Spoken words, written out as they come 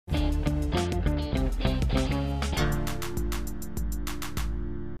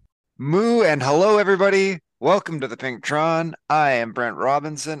Moo and hello, everybody. Welcome to the Pink Tron. I am Brent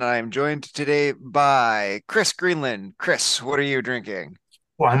Robinson. I am joined today by Chris Greenland. Chris, what are you drinking?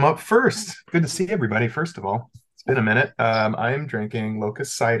 Well, I'm up first. Good to see everybody, first of all. It's been a minute. I am drinking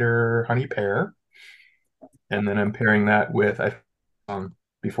Locust Cider Honey Pear, and then I'm pairing that with,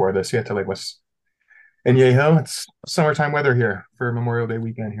 before this, yeah, to like what's and Yeho. It's summertime weather here for Memorial Day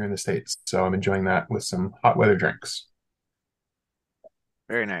weekend here in the States. So I'm enjoying that with some hot weather drinks.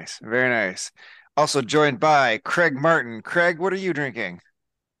 Very nice. Very nice. Also joined by Craig Martin. Craig, what are you drinking?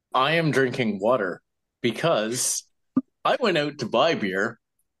 I am drinking water because I went out to buy beer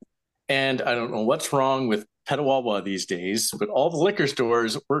and I don't know what's wrong with Petawawa these days, but all the liquor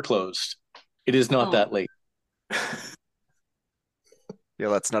stores were closed. It is not Oh, that late. Yeah,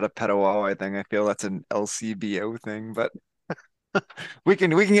 that's not a Petawawa thing. I feel that's an LCBO thing, but we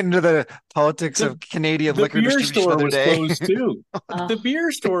can get into the politics The of Canadian the liquor beer distribution store another was day. closed too. uh, The beer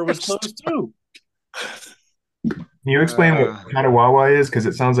store was closed too. Can you explain what Uh, Padawawa is? Because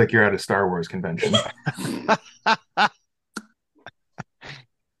it sounds like you're at a Star Wars convention.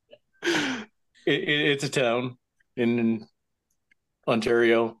 It's a town in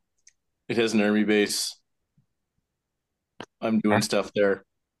Ontario. It has an army base. I'm doing stuff there.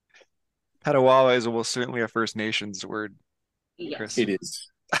 Petawawa is almost certainly a First Nations word, Chris. yes. It is.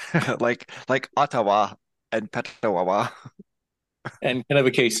 like Ottawa and Petawawa. And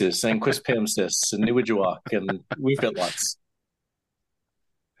Kennebecasis and Quispamsis and Niwujawak, and we've got lots.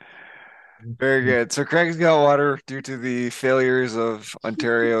 Very good. So Craig's got water due to the failures of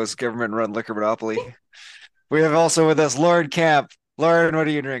Ontario's government-run liquor monopoly. We have also with us Lauren Camp. Lauren, what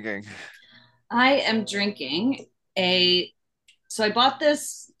are you drinking? I am drinking a, so I bought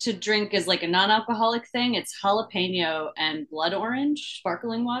this to drink as like a non-alcoholic thing. It's jalapeno and blood orange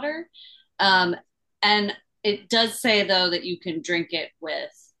sparkling water. Um, and it does say though that you can drink it with,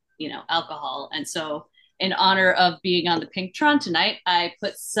 alcohol. And so in honor of being on the Pink Tron tonight, I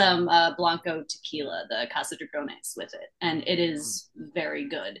put some Blanco tequila, the Casa Dragones, with it. And it is very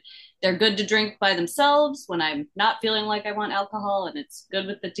good. They're good to drink by themselves when I'm not feeling like I want alcohol, and it's good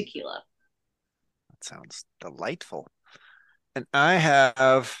with the tequila. That sounds delightful. And I have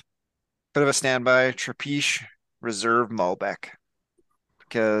a bit of a standby Trapiche Reserve Malbec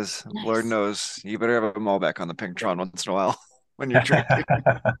because Lord Nice. knows you better have a Malbec on the Pink Tron once in a while when you're drinking.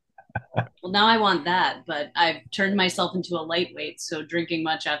 Well, now I want that, but I've turned myself into a lightweight, so drinking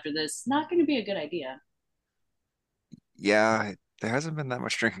much after this not going to be a good idea. Yeah, there hasn't been that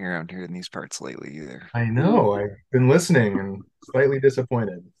much drinking around here in these parts lately either. I know. Mm, I've been listening and slightly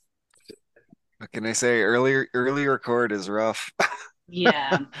disappointed. What can I say? Early record is rough.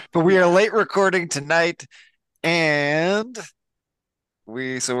 yeah, But we are yeah. late recording tonight, and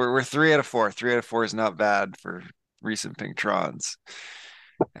we're 3 out of 4. 3 out of 4 is not bad for recent Pink Trons.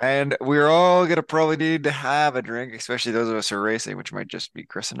 And we're all gonna probably need to have a drink, especially those of us who are racing, which might just be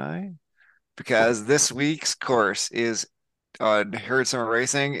Chris and I, because this week's course is on Herd Summer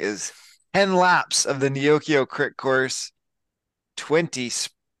Racing is 10 laps of the Neokyo Crit course, 20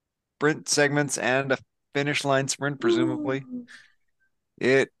 sprint segments, and a finish line sprint, presumably. Ooh.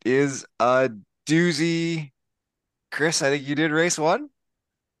 It is a doozy. Chris, I think you did race one.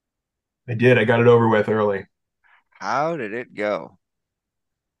 I did. I got it over with early. How did it go?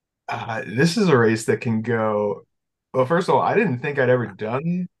 This is a race that can go. Well, first of all, I didn't think I'd ever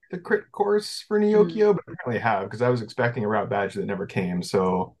done the crit course for Mm. Neokyo, but I apparently have because I was expecting a route badge that never came.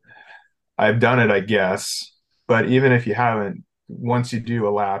 So I've done it, I guess. But even if you haven't, once you do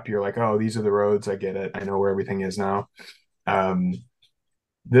a lap, you're like, oh, these are the roads. I get it. I know where everything is now. Um,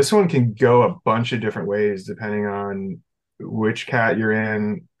 this one can go a bunch of different ways depending on which cat you're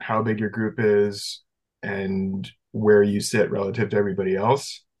in, how big your group is, and where you sit relative to everybody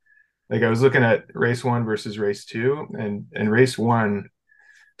else. Like I was looking at race one versus race two, and race one,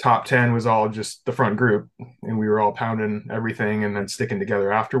 top 10 was all just the front group, and we were all pounding everything and then sticking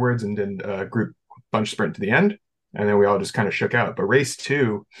together afterwards and did a group bunch sprint to the end. And then we all just kind of shook out. But race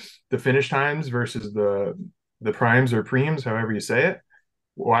two, the finish times versus the primes or preems, however you say it,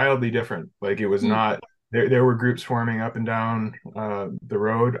 wildly different. Like it was Mm. not there were groups forming up and down the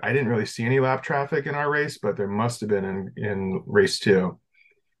road. I didn't really see any lap traffic in our race, but there must have been in race two.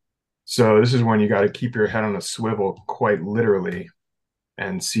 So this is when you got to keep your head on a swivel, quite literally,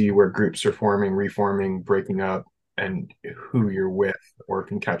 and see where groups are forming, reforming, breaking up, and who you're with or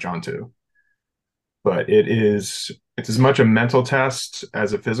can catch on to. But it's as much a mental test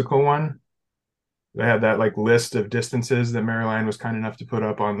as a physical one. I had that like list of distances that Maryline was kind enough to put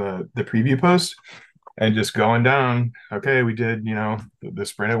up on the preview post and just going down. Okay, we did, the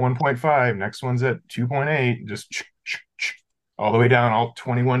sprint at 1.5, next one's at 2.8, just all the way down all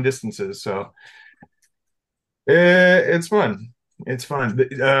 21 distances. So it's fun. It's fun.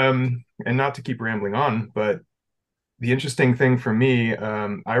 And not to keep rambling on, but the interesting thing for me,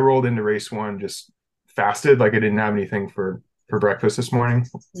 I rolled into race one just fasted, like I didn't have anything for breakfast this morning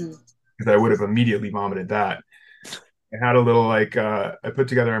Mm. because I would have immediately vomited that. I had a little like I put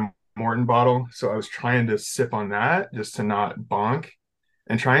together a Morton bottle, so I was trying to sip on that just to not bonk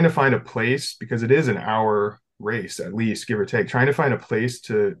and trying to find a place because it is an hour race at least, give or take. Trying to find a place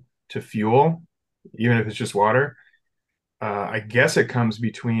to fuel, even if it's just water. I guess it comes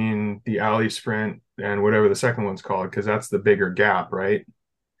between the alley sprint and whatever the second one's called because that's the bigger gap, right?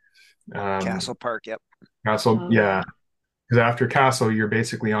 Um, Castle Park, yep. Castle, Oh, yeah. Because after Castle, you're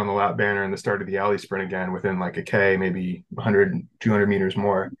basically on the lap banner and the start of the alley sprint again within like a K, maybe 100, 200 meters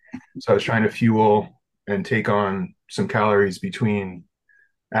more. So I was trying to fuel and take on some calories between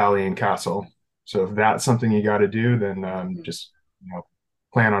alley and Castle. So if that's something you got to do, then just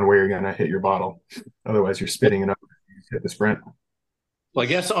plan on where you're going to hit your bottle. Otherwise, you're Well, spitting it up. Hit the sprint. I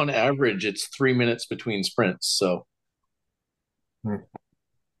guess on average it's 3 minutes between sprints. So Hmm.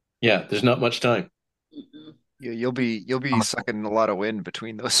 yeah, there's not much time. mm-mm. You'll be sucking a lot of wind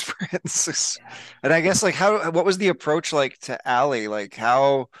between those sprints. Yeah. And I guess like what was the approach like to Alley? Like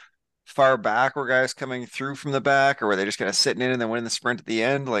how far back were guys coming through from the back, or were they just kind of sitting in and then winning the sprint at the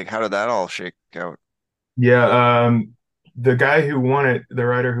end? Like how did that all shake out? Yeah, the guy who won it, the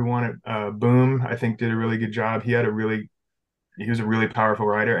rider who won it, Boom, I think did a really good job. He was a really powerful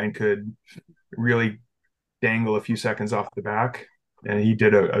rider and could really dangle a few seconds off the back. And he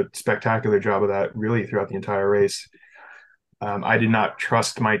did a spectacular job of that really throughout the entire race. I did not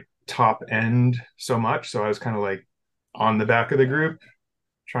trust my top end so much. So I was kind of like on the back of the group,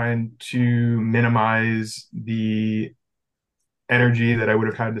 trying to minimize the energy that I would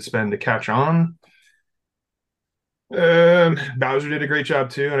have had to spend to catch on. Bowser did a great job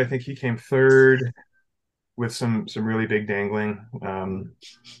too, and I think he came third with some really big dangling.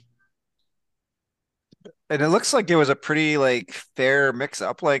 And it looks like it was a pretty like fair mix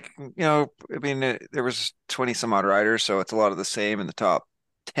up. Like, I mean, there was 20 some odd riders, so it's a lot of the same in the top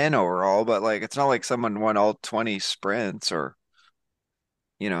 10 overall, but like it's not like someone won all 20 sprints or,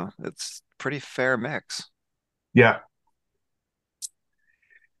 it's pretty fair mix. Yeah,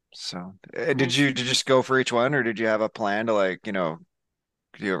 So, did Nice. you just go for each one or did you have a plan to like, do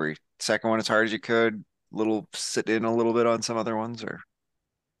every second one as hard as you could, little sit in a little bit on some other ones or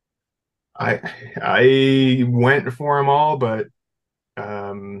I I went for them all, but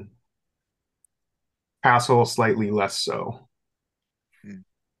um, Castle slightly less so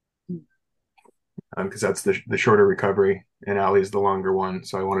Hmm. because that's the shorter recovery, and Alley's the longer one.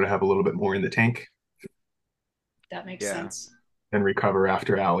 So I wanted to have a little bit more in the tank That makes yeah, sense. and recover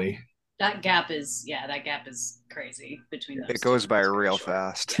after Alley. That gap is crazy between it those two. goes by It's very real short.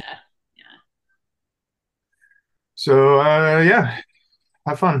 fast. Yeah. Yeah. So yeah,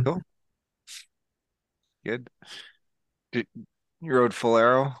 have fun. Cool. Good. Did, you rode full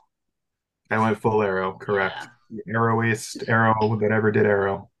arrow? I went full arrow, correct. Yeah. Arrowiest arrow that ever did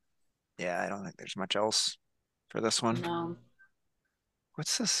arrow. Yeah, I don't think there's much else for this one. No.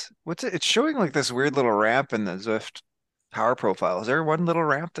 What's this? What's it? It's showing like this weird little ramp in the Zwift power profile. Is there one little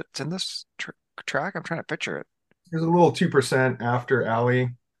ramp that's in this track? I'm trying to picture it. There's a little 2% after Alley.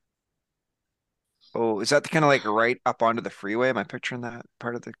 Oh, is that the kind of like right up onto the freeway? Am I picturing that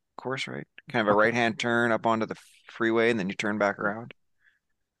part of the course right? Kind of a right-hand turn up onto the freeway and then you turn back around.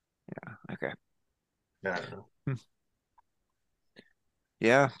 Yeah. Okay. Yeah, I don't know. Hmm.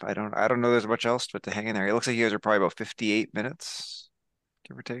 Yeah, I don't know there's much else but to hang in there. It looks like you guys are probably about 58 minutes,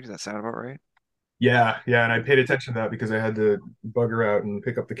 give or take. Does that sound about right? Yeah, and I paid attention to that because I had to bugger out and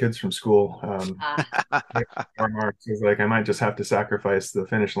pick up the kids from school. Ah, Our marks was like I might just have to sacrifice the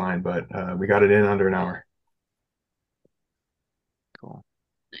finish line, but we got it in under an hour. Cool.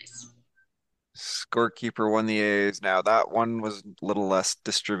 nice. Scorekeeper won the A's. Now that one was a little less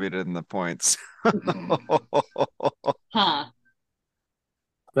distributed in the points. Huh.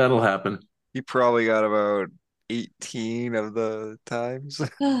 That'll happen. He probably got about 18 of the times.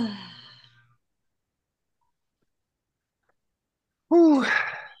 Whew.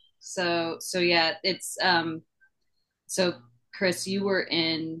 So yeah, it's so Chris, you were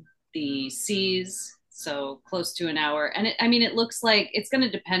in the C's, so close to an hour. And I mean, it looks like it's going to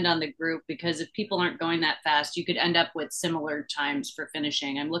depend on the group because if people aren't going that fast, you could end up with similar times for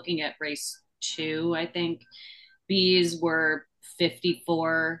finishing. I'm looking at race two, I think. B's were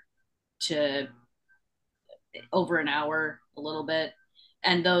 54 to over an hour, a little bit.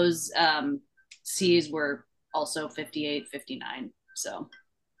 And those C's were also 58, 59. So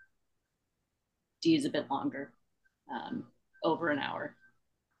D is a bit longer. Um, over an hour.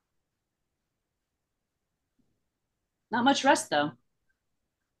 Not much rest though.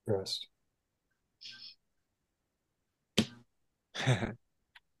 Rest.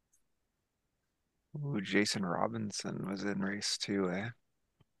 Ooh, Jason Robinson was in race two, eh?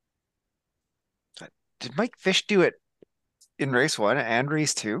 Did Mike Fish do it in race one and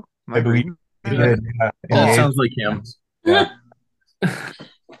race two? Am I I believe reading he that right? did, yeah. In the That Oh, sounds age. like him. Yeah.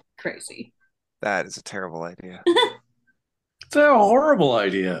 Crazy. that is a terrible idea. It's a horrible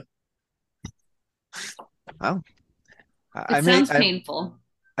idea. Well, I It may sounds painful.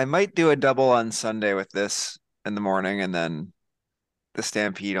 I might do a double on Sunday with this in the morning and then the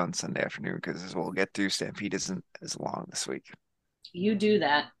Stampede on Sunday afternoon because as we'll get to, Stampede isn't as long this week. You do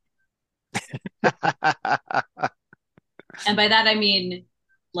that. And by that I mean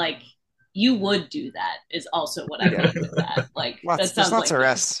like you would do that is also what I Yeah, mean with that. Like that there's sounds lots like of you.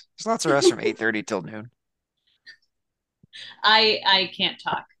 rest. There's lots of rest from 8:30 till noon. I can't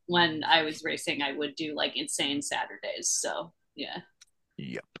talk. When I was racing, I would do like insane Saturdays. So yeah.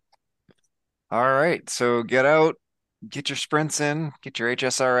 Yep. All right, so get out, get your sprints in, get your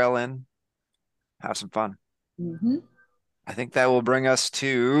HSRL in, have some fun. Mm-hmm. I think that will bring us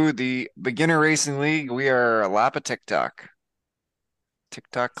to the Beginner Racing League. We are a lap of TikTok.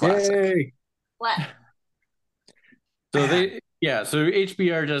 TikTok Classic. Yay. What? So Man, so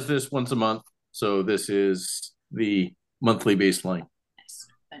HBR does this once a month. So this is the monthly baseline. Nice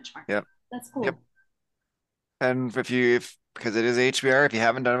benchmark. yep, That's yep. cool. And if because it is HBR, if you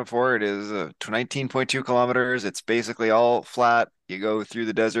haven't done it before, it is 19.2 kilometers. It's basically all flat. You go through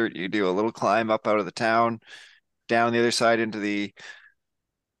the desert, you do a little climb up out of the town, down the other side into the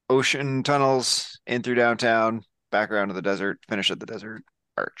ocean tunnels, in through downtown, back around to the desert, finish at the desert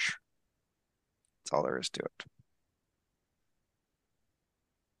arch. That's all there is to it.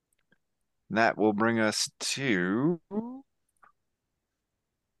 And that will bring us to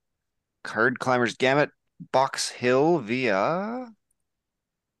Card Climbers Gamut Box Hill via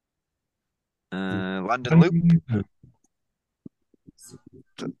London Loop.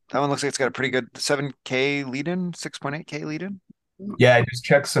 That one looks like it's got a pretty good 7K lead in, 6.8K lead in. Yeah, I just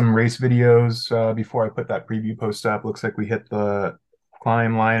checked some race videos before I put that preview post up. Looks like we hit the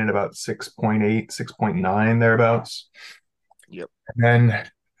climb line at about 6.8, 6.9 thereabouts. Yep. And then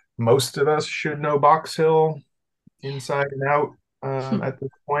most of us should know Box Hill inside and out at this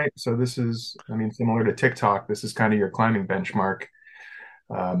point. So this is, I mean, similar to TikTok, this is kind of your climbing benchmark.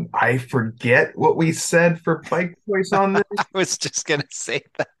 I forget what we said for bike choice on this. I was just gonna say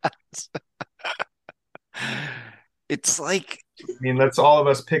that. It's like I mean, let's all of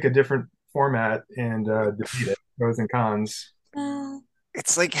us pick a different format and debate it, pros and cons.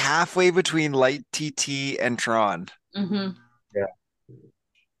 it's like halfway between light TT and Tron. Mm-hmm. Yeah,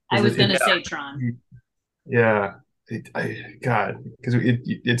 I because was it, gonna say Tron. yeah, God, because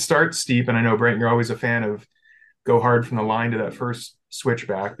it starts steep, and I know Brent, you're always a fan of go hard from the line to that first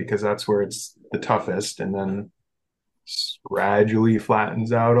switchback because that's where it's the toughest, and then gradually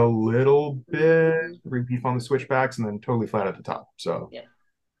flattens out a little bit, Mm-hmm. repeat on the switchbacks, and then totally flat at the top. So Yeah.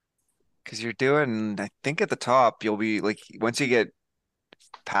 Because you're doing, I think at the top, you'll be like, once you get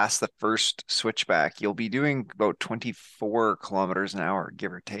past the first switchback, you'll be doing about 24 kilometers an hour,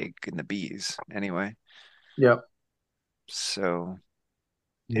 give or take, in the Bs anyway. Yep. So,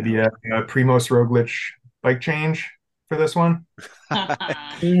 maybe a Primoz Roglic bike change for this one.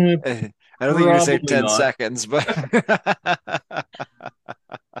 I don't think you're gonna say Probably 10 not. seconds, but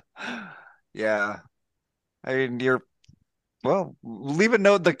yeah. I mean, well, leave a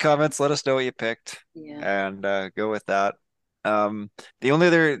note in the comments. Let us know what you picked Yeah. and go with that. The only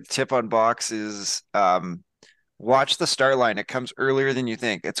other tip on box is watch the start line. It comes earlier than you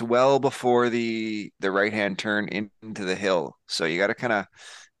think. It's well before the right hand turn into the hill. So you got to kind of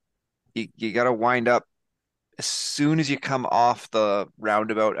you got to wind up as soon as you come off the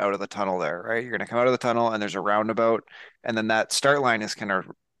roundabout out of the tunnel there, right? You're going to come out of the tunnel and there's a roundabout, and then that start line is kind of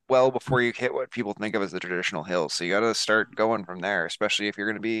well before you hit what people think of as the traditional hill. So you got to start going from there, especially if you're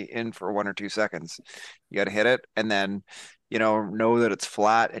going to be in for 1 or 2 seconds. You got to hit it and then, know that it's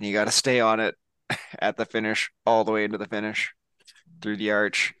flat and you got to stay on it at the finish all the way into the finish through the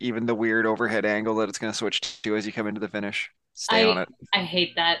arch, even the weird overhead angle that it's going to switch to as you come into the finish. Stay on I it. I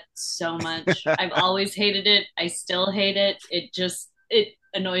hate that so much. I've always hated it. I still hate it. It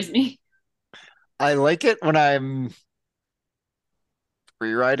annoys me. I like it when I'm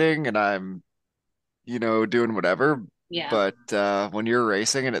free riding and I'm doing whatever. Yeah. But when you're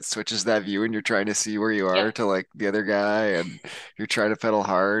racing and it switches that view and you're trying to see where you Yep. are to like the other guy and you're trying to pedal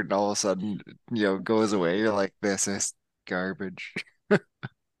hard and all of a sudden, goes away, you're like, this is garbage.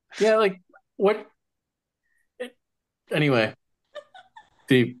 Yeah, like what Anyway,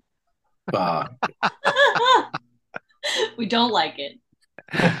 the uh, We don't like it.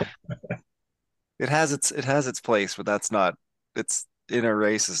 It has its place, but that's not it's in a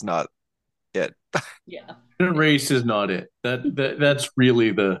race is not it. Yeah. the race is not it. That's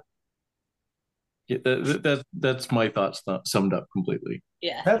really the that's my thoughts summed up completely.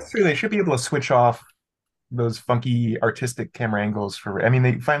 Yeah. That's true. They should be able to switch off those funky artistic camera angles for. I mean,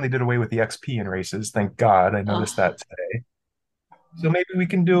 they finally did away with the XP in races. Thank God. I Oh, noticed that today. So maybe we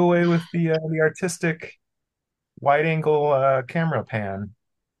can do away with the artistic wide angle camera pan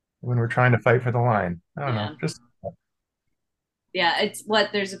when we're trying to fight for the line. I don't know. yeah. Just Yeah. It's what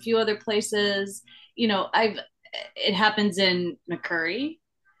there's a few other places, I've it happens in McCurry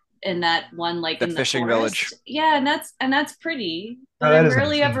in that one like The in the fishing village. forest. Yeah, and that's pretty, but oh, I'm that is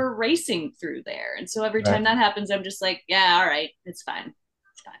rarely nice. Yeah. ever racing through there. And so every time Right. that happens, I'm just like, yeah, all right, it's fine.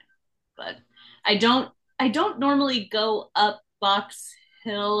 It's fine. But I don't normally go up Box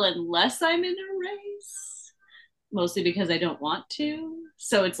Hill unless I'm in a race, mostly because I don't want to.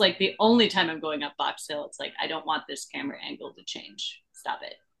 So it's like the only time I'm going up Box Hill, it's like I don't want this camera angle to change. Stop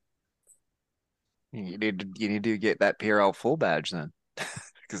it. You need to get that PRL full badge then,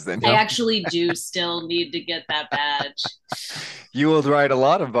 because then I Yep. actually do still need to get that badge. you will ride a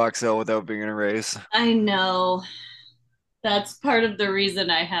lot of Box Hill without being in a race. I know. That's part of the reason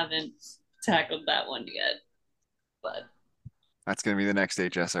I haven't tackled that one yet. But That's going to be the next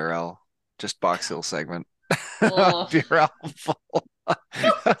HSRL, just Box Hill segment. oh, PRL full.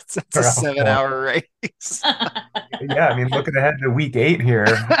 That's a Or else, 7 hour race. yeah, I mean, looking ahead to week 8 here,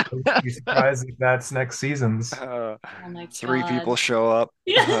 I wouldn't be surprised if that's next season's. Uh, oh my three god. people show up.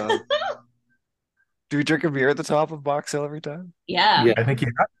 Yeah. Do we drink a beer at the top of Box Hill every time? Yeah. Yeah, I think you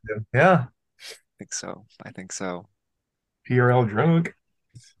have to. Yeah, I think so. I think so. PRL drunk.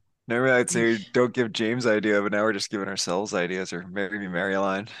 Normally I'd say don't give James idea, but now we're just giving ourselves ideas, or maybe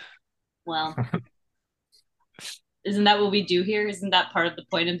Maryline. Well, isn't that what we do here? Isn't that part of the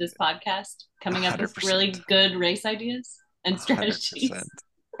point of this podcast? Coming up with really 100%. good race ideas and strategies.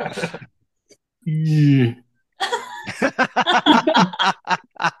 100%. yeah.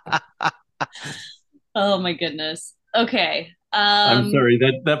 Oh my goodness. Okay. I'm sorry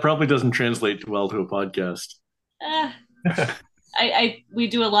that probably doesn't translate too well to a podcast. eh, we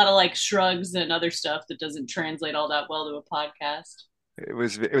do a lot of like shrugs and other stuff that doesn't translate all that well to a podcast. It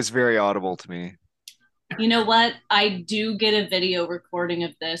was very audible to me. You know what? I do get a video recording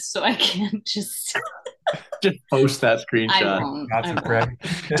of this, so I can't just. Just post that I screenshot. won't. That's I a won't. Craig.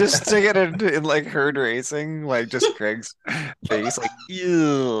 Just to get in like herd racing, like just Craig's face, like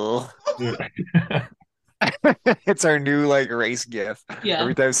ew. It's our new like race gif. Yeah.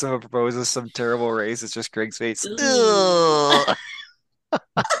 Every time someone proposes some terrible race, it's just Craig's face. Ooh. Ew.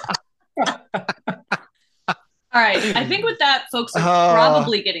 All right. I think with that, folks are Uh,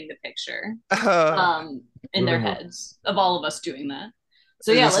 probably getting the picture uh, in their Moving on. heads of all of us doing that.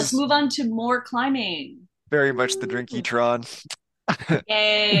 So yeah, this let's is move on to more climbing. very much the Drinky Tron.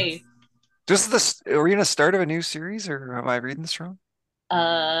 Yay. Just this, are we in a start of a new series, or am I reading this wrong?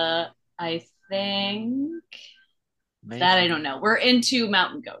 I think Maybe. that I don't know. We're into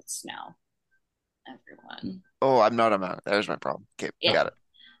mountain goats now, everyone. Oh, I'm not a mountain. There's my problem. Okay, Yeah. got it.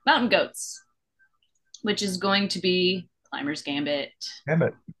 Mountain goats, which is going to be Climber's Gambit. Damn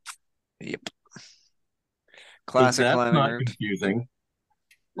it. Yep. So Classic that's climbing not route. confusing.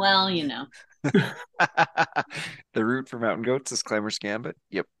 Well, The route for mountain goats is Climber's Gambit.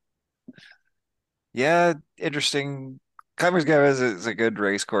 Yep. Yeah, interesting. Climber's Gambit is a good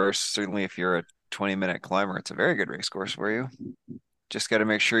race course. Certainly, if you're a 20-minute climber, it's a very good race course for you. Just got to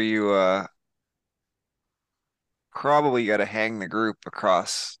make sure you probably got to hang the group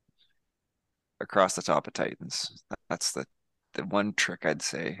across the top of Titans. That's the one trick I'd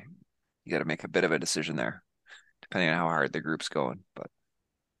say. You got to make a bit of a decision there, depending on how hard the group's going. But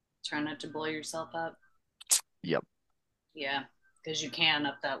try not to blow yourself up. yep. Yeah, because you can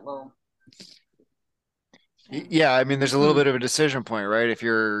up that low. Yeah, I mean, there's a little bit of a decision point, right? If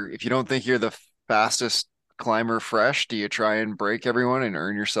you don't think you're the fastest climber fresh, do you try and break everyone and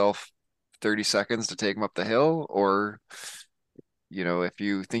earn yourself 30 seconds to take them up the hill? Or, if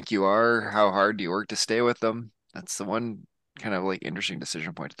you think you are, how hard do you work to stay with them? That's the one kind of like interesting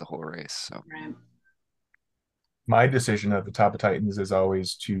decision point of the whole race. So Right. My decision at the top of Titans is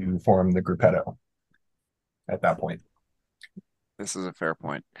always to form the gruppetto at that point. this is a fair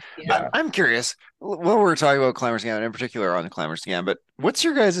point. Yeah. I'm curious, while we're talking about Climbers Gambit, in particular on the Climbers Gambit, what's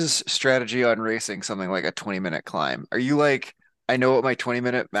your guys' strategy on racing something like a 20-minute climb? Are you like, I know what my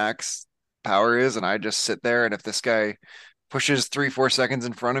 20-minute max power is, and I just sit there, and if this guy pushes 3, 4 seconds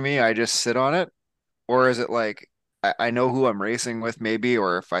in front of me, I just sit on it? Or is it like, I know who I'm racing with maybe,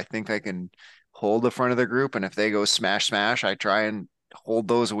 or if I think I can hold the front of the group, and if they go smash smash, I try and hold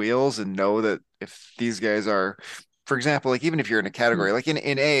those wheels and know that if these guys are, for example, like even if you're in a category like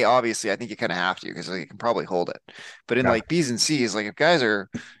in A, obviously I think you kind of have to because like, you can probably hold it. But in Yeah. like B's and C's, like if guys are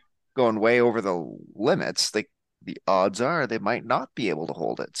going way over the limits, like the odds are they might not be able to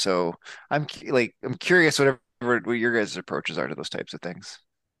hold it. So I'm curious what your guys' approaches are to those types of things.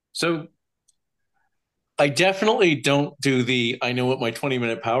 So I definitely don't do the I know what my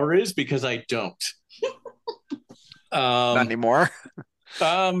 20-minute power is because I don't. Not Um, anymore.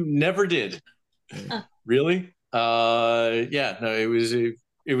 never did. Really? Yeah, no,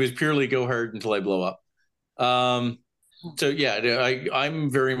 it was purely go hard until I blow up. Um, so yeah, I'm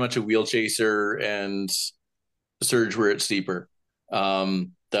very much a wheel chaser and surge where it's steeper.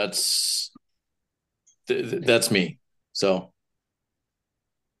 That's that's me. So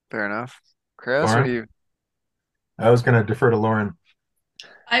Fair enough. Chris, what do Lauren? you? I was going to defer to Lauren.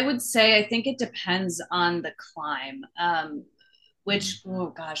 I would say I think it depends on the climb. Which oh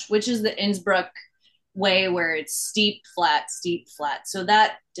gosh, which is the Innsbruck way where it's steep, flat, steep, flat. So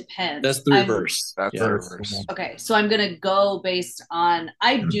that that's depends. the I'm reverse. That's the Yeah. Earth. reverse. okay. So I'm gonna go based on.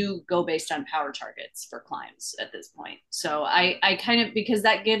 I do go based on power targets for climbs at this point. So I kind of because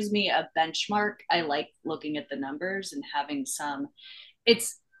that gives me a benchmark. I like looking at the numbers and having some.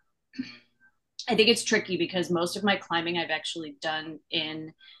 It's I think it's tricky because most of my climbing I've actually done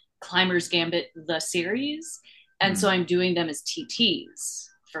in Climbers Gambit, the series. And so Mm. I'm doing them as TTs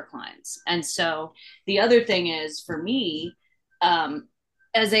for clients. And so the other thing is for me, um,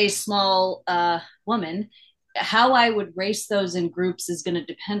 as a small woman, how I would race those in groups is going to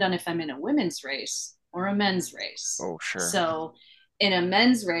depend on if I'm in a women's race or a men's race. Oh, sure. So in a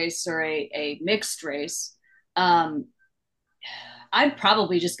men's race or a mixed race, um, I'm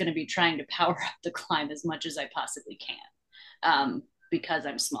probably just going to be trying to power up the climb as much as I possibly can because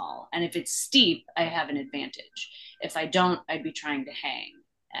I'm small. And if it's steep, I have an advantage. If I don't, I'd be trying to hang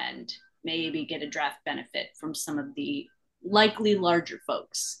and maybe get a draft benefit from some of the likely larger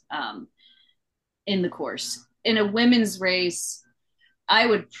folks in the course. In a women's race, I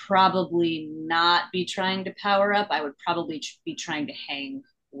would probably not be trying to power up. I would probably be trying to hang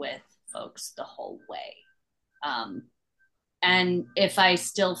with folks the whole way. Um, and if I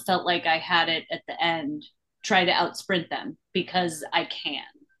still felt like I had it at the end, try to outsprint them because I can.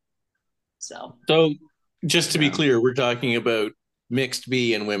 So So just to be Yeah. clear, we're talking about mixed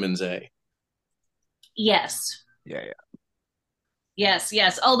B and women's A. yes, Yeah, yeah.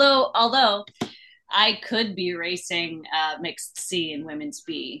 yes. Although I could be racing mixed C and women's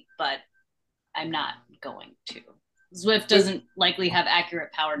B, but I'm not going to. Zwift doesn't likely have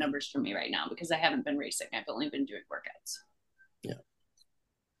accurate power numbers for me right now because I haven't been racing. I've only been doing workouts. Yeah.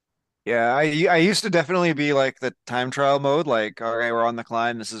 Yeah, I used to definitely be like the time trial mode, like, okay, we're on the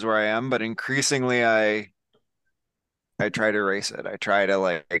climb, this is where I am. But increasingly I try to race it. I try to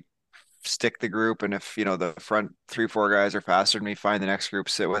like stick the group, and if, the front three, four guys are faster than me, find the next group,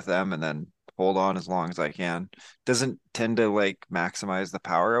 sit with them, and then hold on as long as I can. Doesn't tend to like maximize the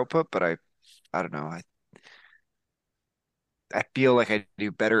power output, but I don't know. I feel like I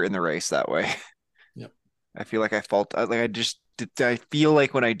do better in the race that way. Yep. I feel like I feel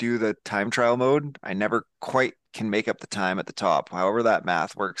like when I do the time trial mode, I never quite can make up the time at the top. However that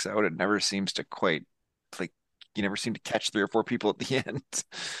math works out, it never seems to quite like you never seem to catch three or four people at the end.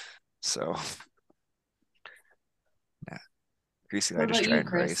 So yeah, increasingly I What just about try you,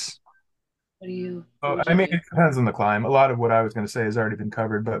 and Chris? race. What would I you mean, do? it depends on the climb. A lot of what I was going to say has already been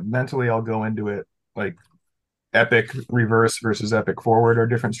covered, but mentally, I'll go into it like epic reverse versus epic forward are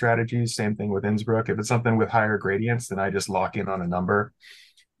different strategies. Same thing with Innsbruck. If it's something with higher gradients, then I just lock in on a number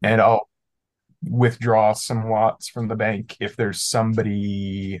and I'll withdraw some watts from the bank if there's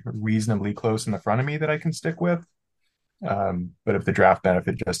somebody reasonably close in the front of me that I can stick with. But if the draft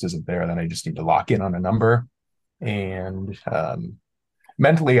benefit just isn't there, then I just need to lock in on a number. And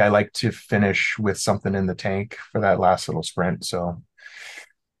mentally, I like to finish with something in the tank for that last little sprint. So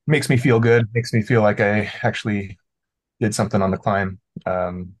it makes me feel good, makes me feel like I actually did something on the climb.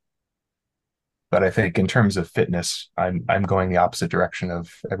 Um, but I think in terms of fitness, I'm going the opposite direction of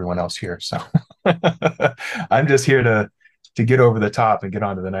everyone else here. So I'm just here to get over the top and get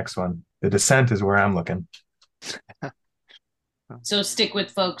on to the next one. The descent is where I'm looking. So stick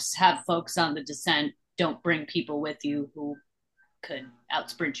with folks, have folks on the descent. Don't bring people with you who could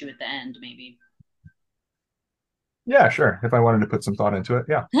outsprint you at the end, maybe. Yeah, sure. If I wanted to put some thought into it,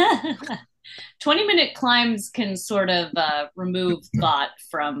 yeah. 20-minute climbs can sort of remove thought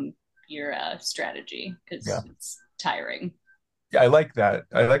from your strategy Yeah. because it's tiring. Yeah, I like that.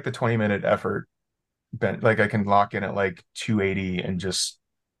 I like the 20-minute effort bend, like I can lock in at like 280 and just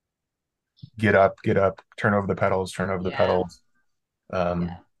get up, turn over the pedals, turn over the Yeah. pedals, um,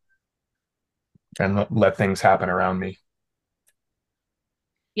 Yeah. and let things happen around me.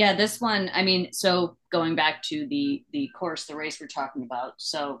 Yeah, this one, I mean, so going back to the course, the race we're talking about.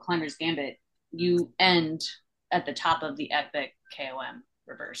 So Climber's Gambit, you end at the top of the epic KOM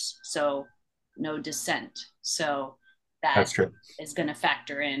reverse. So no descent. So That's that true. is going to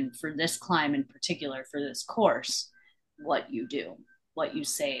factor in for this climb in particular for this course what you do, what you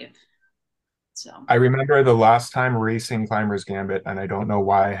save. So I remember the last time racing Climber's Gambit, and I don't know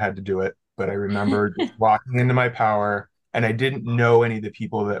why I had to do it, but I remember just walking into my power, and I didn't know any of the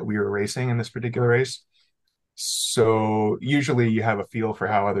people that we were racing in this particular race. So usually you have a feel for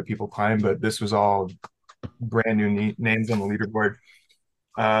how other people climb, but this was all brand new names on the leaderboard.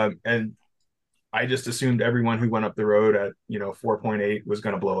 And I just assumed everyone who went up the road at 4.8 was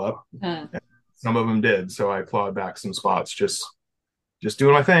going to blow up. uh, And some of them did, so I clawed back some spots, just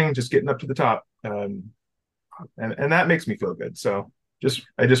doing my thing, just getting up to the top, and that makes me feel good. So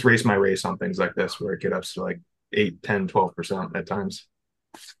I just race my race on things like this where it get up to like 8, 10, 12% at times.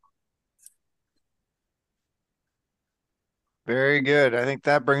 Very good. I think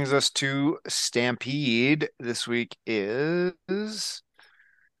that brings us to Stampede. This week is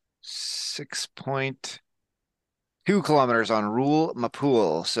 6.2 kilometers on Rule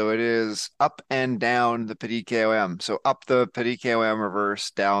Mapul. So it is up and down the Petit KOM. So up the Petit KOM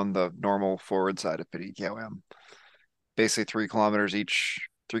reverse, down the normal forward side of Petit KOM. Basically 3 kilometers each,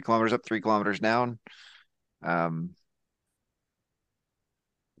 3 kilometers up, 3 kilometers down. Um,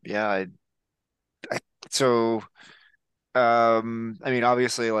 yeah, I so I mean,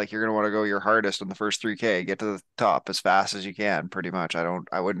 obviously, like you're gonna want to go your hardest on the first 3K, get to the top as fast as you can, pretty much.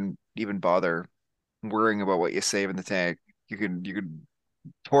 I wouldn't even bother worrying about what you save in the tank. You could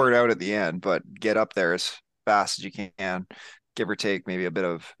pour it out at the end, but get up there as fast as you can, give or take maybe a bit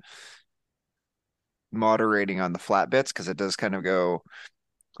of moderating on the flat bits because it does kind of go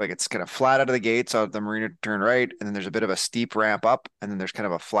like it's kind of flat out of the gates out of the marina to turn right, and then there's a bit of a steep ramp up, and then there's kind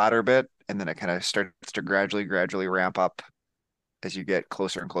of a flatter bit, and then it kind of starts to gradually ramp up as you get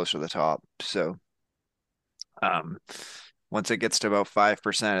closer and closer to the top. So um, once it gets to about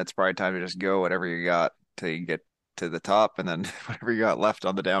 5%, it's probably time to just go whatever you got till you get to the top, and then whatever you got left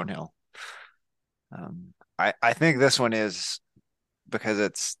on the downhill. I think this one is because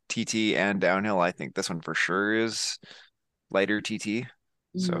it's TT and downhill. I think this one for sure is lighter TT.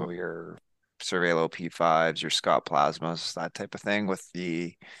 mm, So your Cervelo P5s, your Scott Plasmas, that type of thing with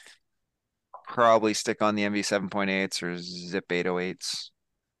the probably stick on the MV 7.8s or Zip 808s,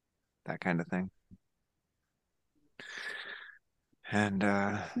 that kind of thing. And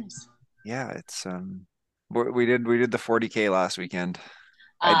nice. yeah, it's we did the 40K last weekend.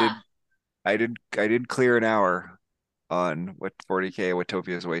 I Ah, did I did clear an hour on what 40K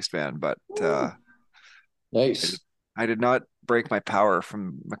Watopia's waistband, but Ooh, I did nice. I did not break my power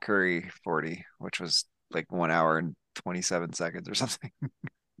from McCurry 40, which was like 1 hour and 27 seconds or something.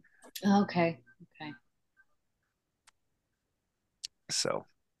 okay. Okay. So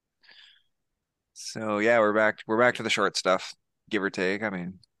so yeah, we're back to the short stuff, give or take. I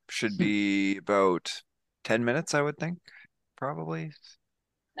mean, should be about 10 minutes, I would think, probably.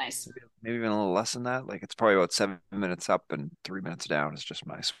 Nice. Maybe even a little less than that. Like it's probably about 7 minutes up and 3 minutes down is just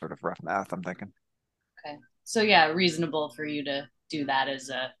my sort of rough math, I'm thinking. Okay. So yeah, reasonable for you to do that as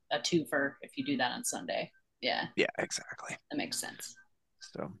a twofer if you do that on Sunday. Yeah, Yeah, exactly. that makes sense.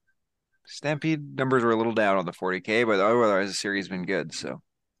 So Stampede numbers were a little down on the 40K, but otherwise the series has been good. So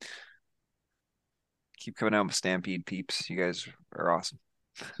keep coming out with Stampede peeps. You guys are awesome.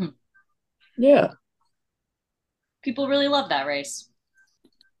 Yeah. People really love that race.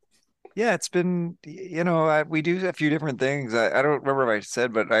 Yeah, it's been, we do a few different things. I don't remember if I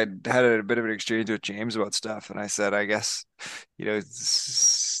said, but I had a bit of an exchange with James about stuff. And I said, I guess,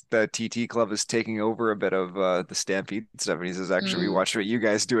 the TT club is taking over a bit of the Stampede stuff. And he says, actually, we Mm. watch what you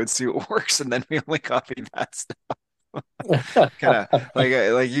guys do and see what works. And then we only copy that stuff. Kind of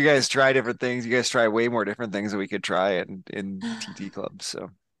like you guys try different things. You guys try way more different things than we could try in TT clubs. So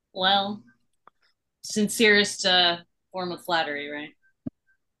Well, sincerest form of flattery, right?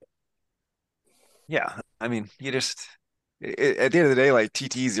 yeah, I mean, at the end of the day, like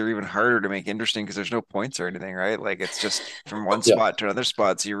TTs are even harder to make interesting because there's no points or anything, right? Like it's just from one Yeah. spot to another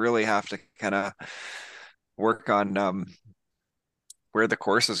spot. So you really have to kind of work on where the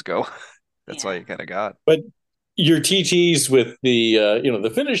courses go. That's all Yeah. you kind of got. But your TTs with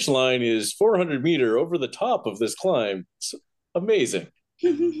the finish line is 400-meter over the top of this climb. It's amazing.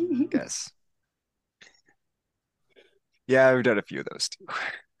 Yes. Yeah, I've done a few of those too.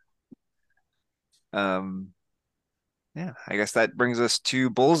 Um, yeah, I guess that brings us to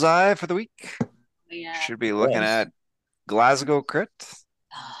bullseye for the week. Yeah. Should be looking Yes. at Glasgow Crit,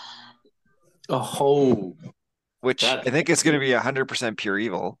 Oh, which that I think is going to be 100% pure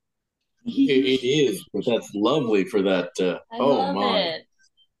evil. it is, but that's lovely for that. I Oh love my. it.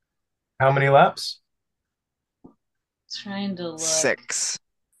 How many laps? Trying to look. 6.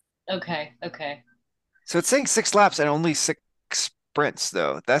 Okay, okay. So it's saying 6 laps and only 6 sprints,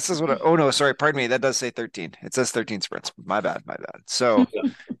 though. That's is what. Oh no, sorry, pardon me. That does say 13. It says 13 sprints. My bad, my bad. So,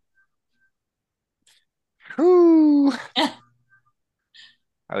 whew,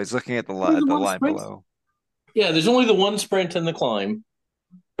 I was looking at Only the the one line sprint? below. Yeah, there's only the one sprint and the climb,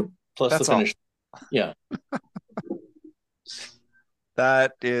 plus the That's all. finish. Yeah.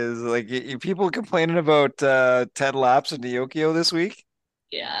 That is like people complaining about 10 laps in Neokyo this week.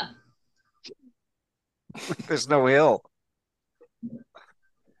 Yeah. There's no hill.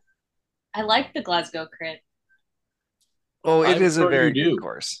 I like the Glasgow crit. Oh, it I'm is a sure you very good do.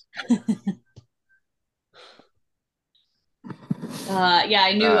 course. Yeah, Uh,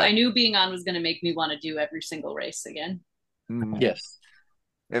 I knew being on was going to make me want to do every single race again. mm. Yes.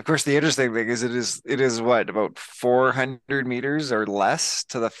 Of course, the interesting thing is it is what about 400 meters or less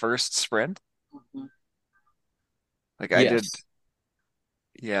to the first sprint. Mhm. Like I did, Yes.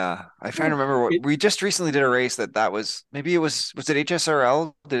 yeah. I trying to Well, remember what it, we just recently did a race that was maybe it was it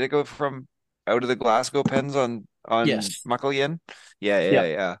HSRL? Did it go from out of the Glasgow pens on yes. Mucklehen? Yeah, Yeah. yeah,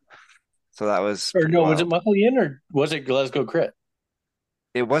 yeah. So that was Or pretty no, was it wild. Mucklehen or was it Glasgow Crit?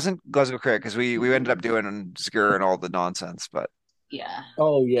 It wasn't Glasgow Crit because we ended up doing Skur and all the nonsense, Yeah,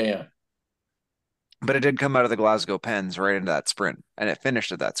 Oh yeah, yeah. but it did come out of the Glasgow pens right into that sprint, and it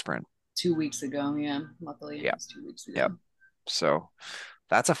finished at that sprint. 2 weeks ago. Yeah, luckily it Yeah, was 2 weeks yeah. ago. So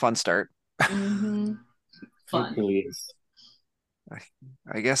that's a fun start. Hmm. It Fun. really is. I,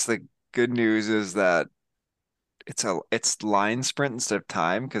 I guess the good news is that it's line sprint instead of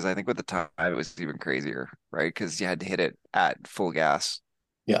time because I think with the time it was even crazier, right? Because you had to hit it at full gas,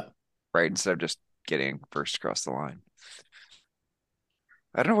 Yeah. right? Instead of just getting first across the line.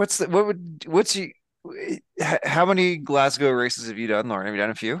 I don't know how many Glasgow races have you done, Lauren? Have you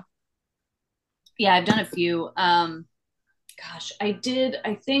done a few? Yeah, I've done a few. Gosh, I did.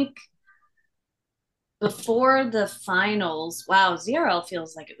 I think before the finals. Wow, ZRL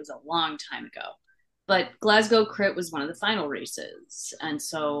feels like it was a long time ago. But Glasgow Crit was one of the final races, and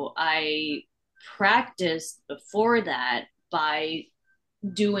so I practiced before that by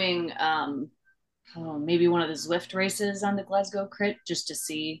doing oh, maybe one of the Zwift races on the Glasgow Crit just to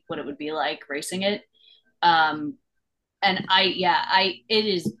see what it would be like racing it. Um, and it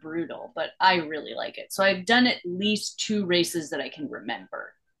is brutal, but I really like it. So I've done at least 2 races that I can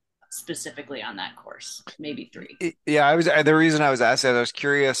remember specifically on that course, maybe 3. Yeah, the reason I was asking, I was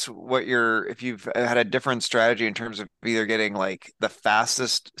curious what your if you've had a different strategy in terms of either getting like the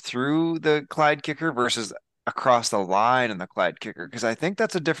fastest through the Clyde kicker versus across the line in the Clyde kicker, because I think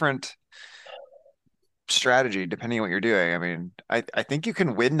that's a different strategy depending on what you're doing. I mean, I think you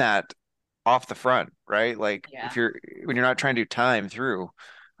can win that off the front, right? Like Yeah. if you're when you're not trying to time through,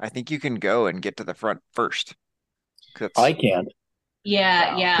 I think you can go and get to the front first. I That's can't.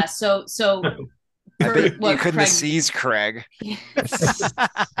 Yeah, Wow. yeah. So I for bet you what couldn't have Craig seized Craig.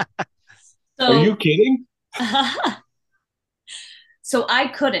 Are you so kidding? so I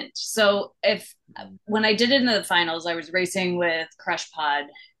couldn't. So if when I did it in the finals, I was racing with Crush Pod,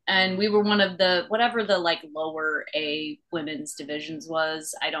 and we were one of the whatever the like lower A women's divisions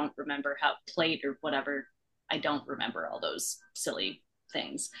was. I don't remember how plate or whatever. I don't remember all those silly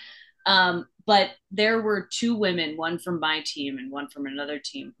things. But there were 2 women, one from my team and one from another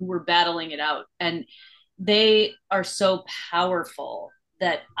team, who were battling it out, and they are so powerful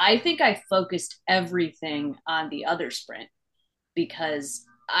that I think I focused everything on the other sprint because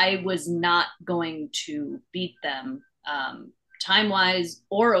I was not going to beat them time wise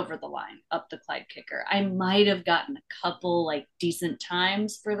or over the line up the Clyde kicker. I might have gotten a couple like decent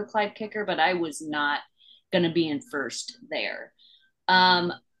times for the Clyde kicker, but I was not going to be in first there.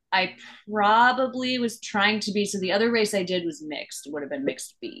 Um, I probably was trying to be, so the other race I did was mixed, would have been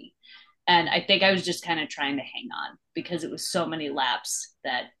mixed B. And I think I was just kind of trying to hang on because it was so many laps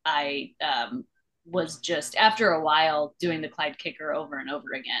that I was just after a while doing the Clyde kicker over and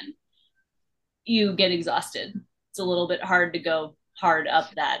over again, you get exhausted. It's a little bit hard to go hard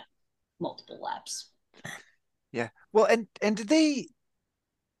up that multiple laps. Yeah. Well, and did they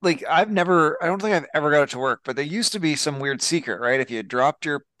like I don't think I've ever got it to work, but there used to be some weird secret, right? If you dropped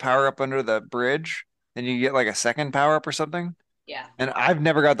your power up under the bridge, then you get like a second power up or something. Yeah. And I've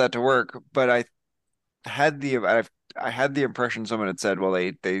never got that to work, but had the I had the impression someone had said, well,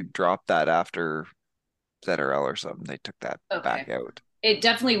 they dropped that after. HSRL or something. They took that back Okay. out. It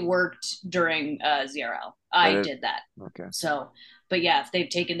definitely worked during ZRL. That I is did that. okay. So, but yeah, if they've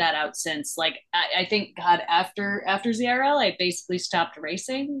taken that out since, like, I think, God, after ZRL, I basically stopped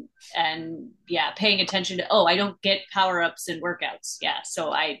racing and yeah, paying attention to. Oh, I don't get power ups in workouts. Yeah,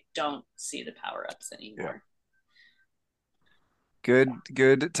 so I don't see the power ups Yeah. anymore.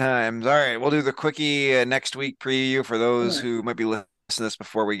 Good times. All right, we'll do the quickie next week preview for those Mm. who might be listening to this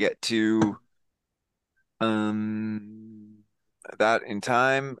before we get to um that in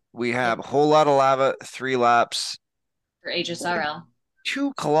time. We have a whole lot of lava, 3 laps, For HSRL.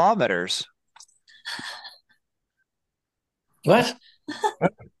 2 kilometers, What?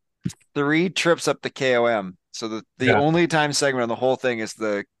 3 trips up the KOM. So the Yeah. only time segment on the whole thing is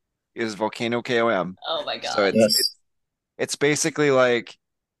Volcano KOM. Oh my So God. Yes. it's basically like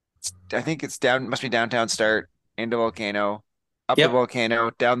I think it's down must be downtown start into volcano, up the Yep. volcano,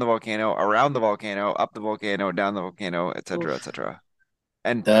 down the volcano, around the volcano, up the volcano, down the volcano, etc., Oof. etc.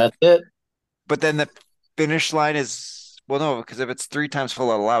 And That's it. but then the finish line is well, no, because if it's 3 times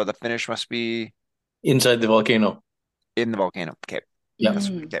full out of lava, the finish must be Inside the volcano. in the volcano. Okay, Yep. that's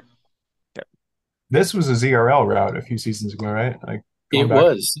Mm. okay. Okay. This was a ZRL route a few seasons ago, right? Like going It back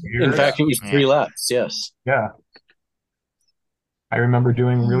was. In years. fact, it was Yeah. 3 laps. Yes. Yeah. I remember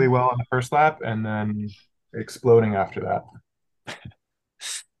doing really Mm. well on the first lap and then exploding after that.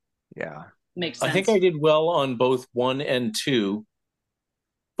 Yeah. Makes I think I sense. did well on both 1 and 2, Good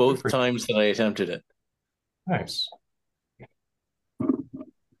both for you. times that I attempted it. Nice.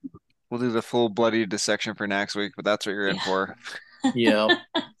 We'll do the full bloody dissection for next week, but that's what you're in Yeah. for. Yeah.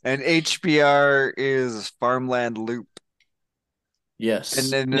 And HBR is Farmland Loop. And Yes.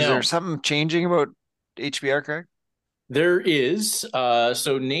 then is there Now, something changing about HBR, Craig? there is.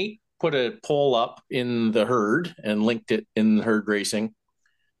 So Nate put a poll up in the herd and linked it in the herd racing.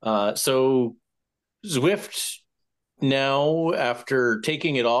 So Zwift now, after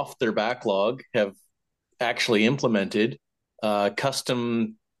taking it off their backlog, have actually implemented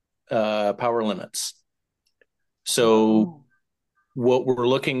custom power limits. So Oh. what we're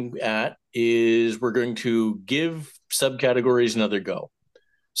looking at is we're going to give subcategories another go.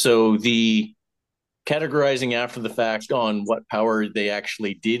 So the categorizing after the fact on what power they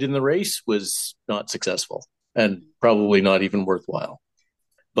actually did in the race was not successful and probably not even worthwhile.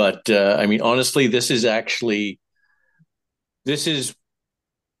 But I mean, honestly, this is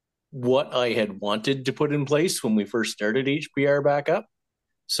what I had wanted to put in place when we first started HPR back up.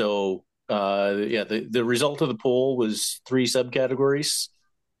 So yeah, the result of the poll was 3 subcategories.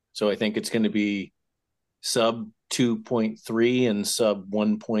 So I think it's going to be sub 2.3 and sub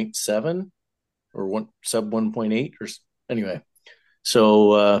 1.7 or sub 1.8 or anyway.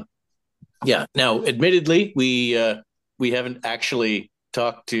 So yeah, now admittedly we haven't actually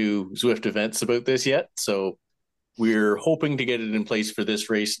talked to Zwift Events about this yet, so we're hoping to get it in place for this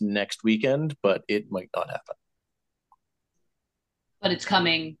race next weekend, but it might not happen. But it's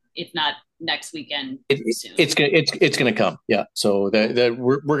coming, if not next weekend, soon. It's gonna come, yeah. So that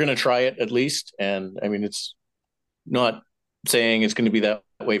we're gonna try it at least, and I mean it's not saying it's going to be that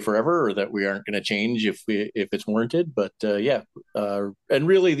way forever or that we aren't going to change if it's warranted, but yeah, and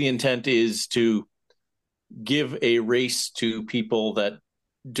really the intent is to give a race to people that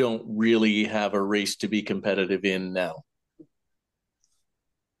don't really have a race to be competitive in now.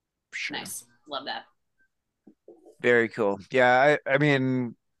 Sure. Nice. Love that. Very cool. Yeah, I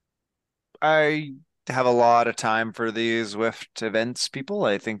mean, I have a lot of time for these Zwift events people.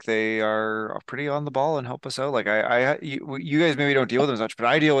 I think they are pretty on the ball and help us out. Like you guys maybe don't deal with them as much, but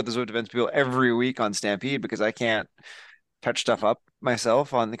I deal with the Zwift events people every week on Stampede because I can't touch stuff up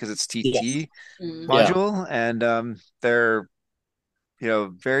myself on because it's Yes. TT Mm. Yeah. module and they're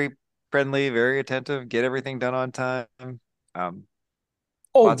very friendly, very attentive, get everything done on time. Um,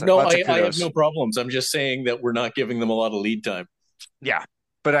 Oh lots of no, lots of I have kudos. no problems. I'm just saying that we're not giving them a lot of lead time. Yeah,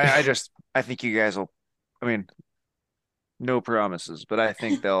 but I think you guys will. I mean, no promises, but I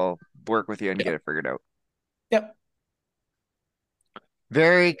think they'll work with you and Yeah. get it figured out. Yep.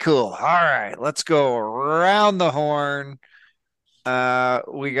 Very cool. All right, let's go around the horn.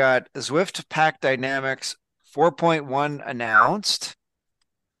 We got Zwift Pack Dynamics 4.1 announced,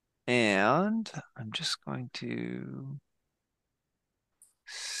 and I'm just going to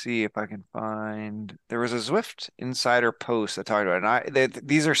see if I can find. There was a Zwift Insider post that talked about it, and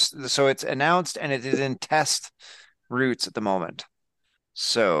these are so it's announced and it is in test routes at the moment.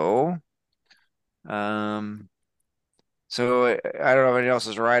 So, um, so I don't know if anyone else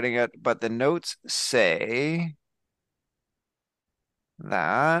is writing it, but the notes say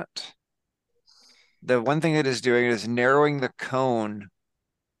that the one thing it is doing is narrowing the cone,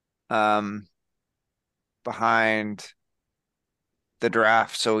 um, behind the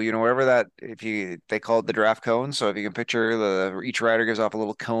draft. So, wherever that, if you, they call it the draft cone. So if you can picture each rider gives off a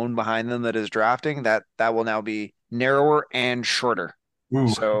little cone behind them that is drafting, that will now be narrower and shorter. Ooh,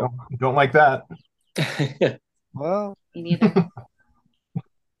 So, don't like that. well, Me neither.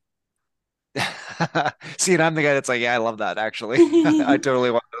 see, and I'm the guy that's like, yeah, I love that actually. I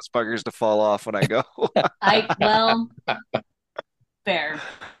totally want those buggers to fall off when I go. well, fair.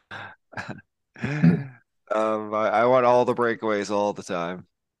 I want all the breakaways all the time.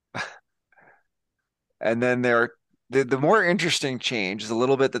 And then the more interesting change is a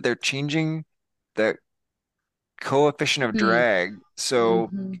little bit that they're changing the coefficient of Hmm. drag. So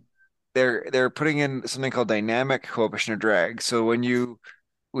Mm-hmm. they're putting in something called dynamic coefficient of drag. So when you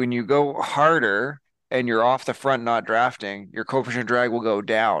go harder and you're off the front not drafting, your coefficient of drag will go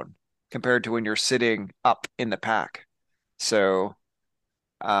down compared to when you're sitting up in the pack. So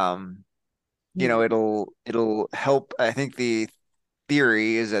um it'll help. I think the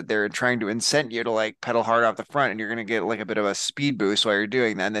theory is that they're trying to incent you to like pedal hard off the front and you're going to get like a bit of a speed boost while you're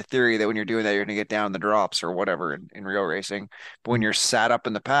doing that. And the theory that when you're doing that, you're going to get down the drops or whatever in real racing. But when you're sat up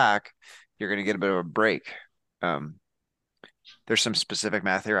in the pack, you're going to get a bit of a break. Um, there's some specific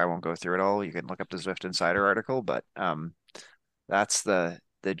math here. I won't go through it all. You can look up the Zwift Insider article, but that's the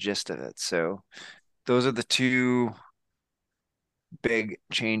gist of it. So those are the two big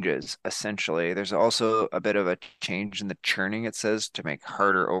changes, essentially. There's also a bit of a change in the churning, it says, to make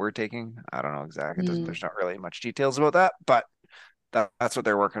harder overtaking. I don't know exactly. It doesn't, Mm. there's not really much details about that, but that's what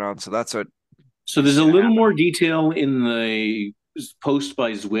they're working on. So that's what So is there's a going to little happen. more detail in the post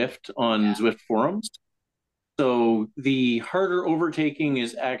by Zwift on Zwift forums. So the harder overtaking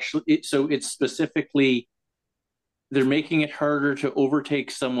is so it's specifically they're making it harder to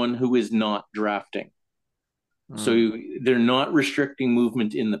overtake someone who is not drafting. Mm. So they're not restricting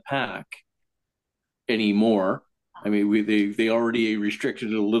movement in the pack anymore. I mean, they already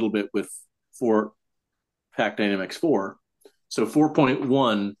restricted it a little bit with four Pack Dynamics 4. So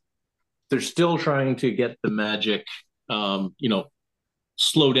 4.1, they're still trying to get the magic,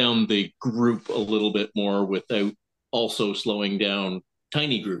 slow down the group a little bit more without also slowing down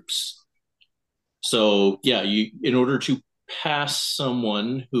tiny groups. So yeah, in order to pass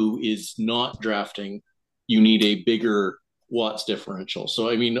someone who is not drafting, you need a bigger watts differential. So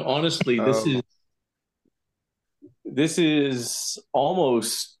I mean, honestly, Oh. this is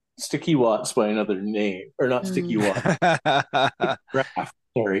almost sticky watts by another name, or not sticky Mm. watts draft.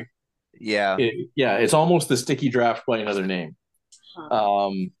 Sorry, Yeah. yeah, it's almost the sticky draft by another name. Huh.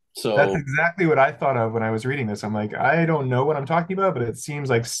 That's So exactly what I thought of when I was reading this. I'm like, I don't know what I'm talking about, but it seems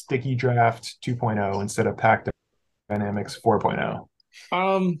like Sticky Draft 2.0 instead of Pack Dynamics 4.0.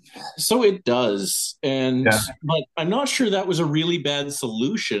 Um, so it does, and Yeah. but I'm not sure that was a really bad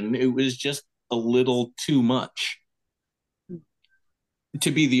solution. It was just a little too much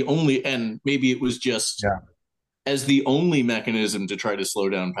to be the only, and maybe it was just Yeah. as the only mechanism to try to slow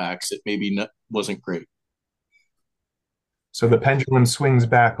down packs. It maybe wasn't great. So the pendulum swings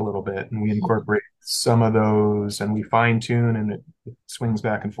back a little bit and we incorporate some of those and we fine tune and it swings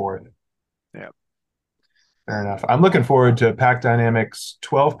back and forth. Yeah. Fair enough. I'm looking forward to Pack Dynamics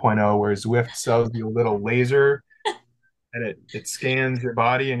 12.0 where Zwift sells you a little laser and it scans your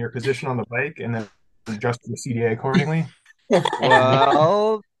body and your position on the bike and then adjusts the CDA accordingly.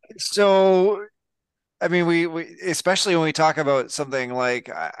 Well, so I mean, we especially when we talk about something like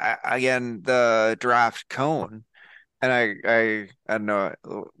again the draft cone, and I don't know.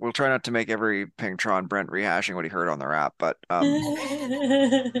 We'll try not to make every ping Tron Brent rehashing what he heard on the rap, but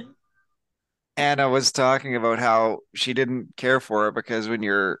Anna was talking about how she didn't care for it because when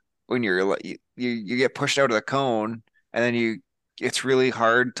you're like you get pushed out of the cone and then it's really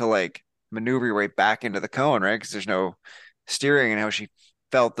hard to like maneuver your way back into the cone, right? Because there's no steering, and how she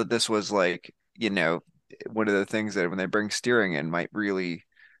felt that this was like, one of the things that when they bring steering in might really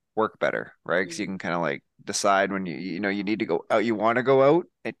work better, right? Because you can kind of like decide when you need to go out, you want to go out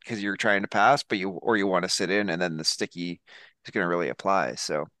because you're trying to pass, but you want to sit in, and then the sticky is going to really apply.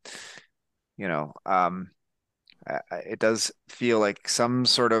 So you know, it does feel like some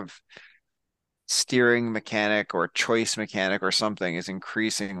sort of steering mechanic or choice mechanic or something is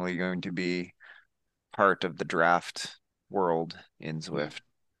increasingly going to be part of the draft world in Zwift.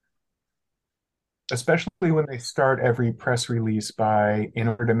 Especially when they start every press release by, in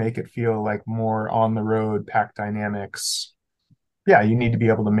order to make it feel like more on the road Pack Dynamics. Yeah, you need to be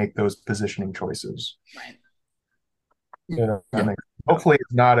able to make those positioning choices. Right. Yeah. Hopefully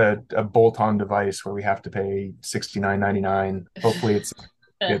it's not a bolt-on device where we have to pay $69.99. Hopefully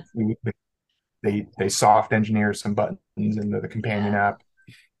they soft engineer some buttons into the companion Yeah. app.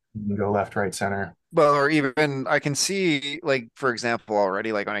 You can go left, right, center. Well, or even I can see, like, for example,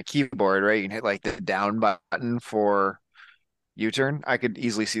 already, like on a keyboard, right? You can hit like the down button for U-turn. I could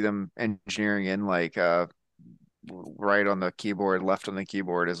easily see them engineering in like right on the keyboard, left on the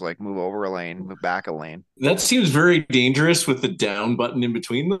keyboard is like move over a lane, move back a lane. That seems very dangerous with the down button in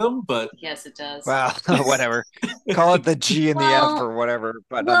between them, but Yes, it does. Well, whatever. Call it the G and the F or Well, whatever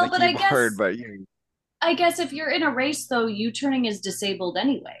button on the well, but keyboard, but you I guess if you're in a race though, U-turning is disabled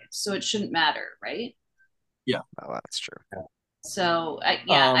anyway, so it shouldn't matter, right? yeah. well, that's true. So,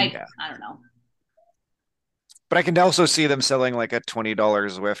 yeah, Um, Yeah. I don't know. But I can also see them selling like a $20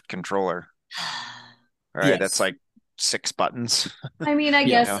 Zwift controller. All right, that's yes. like six buttons. I mean,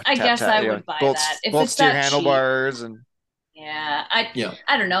 Yeah. I Tap guess tap, I would buy that if it's bolts to your that cheap. handlebars and Yeah, Yeah.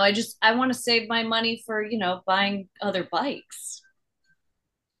 I don't know. I want to save my money for, buying other bikes,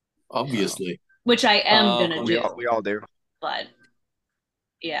 well, Obviously. which I am gonna Um, do. we all do. But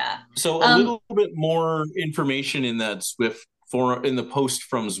yeah. so a Um little bit more information in that Swift for in the post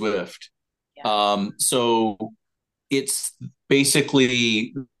from Zwift. yeah. So it's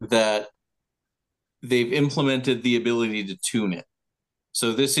basically that they've implemented the ability to tune it.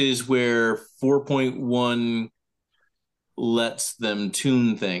 So this is where 4.1 lets them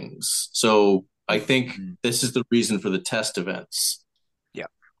tune things. So I think Mhm. this is the reason for the test events. Yeah.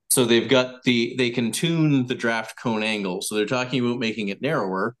 So they can tune the draft cone angle. So they're talking about making it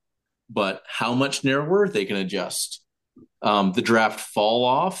narrower, but how much narrower they can adjust. The draft fall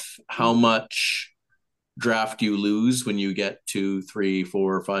off, how much draft you lose when you get to 3,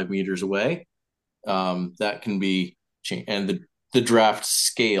 4, 5 meters away. That can be changed, and the draft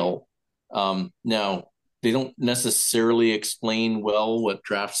scale. Now they don't necessarily explain well what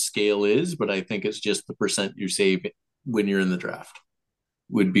draft scale is, but I think it's just the percent you save when you're in the draft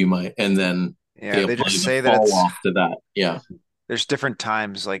would be my, and then they Yeah, they apply just the say that fall it's off to that. Yeah, there's different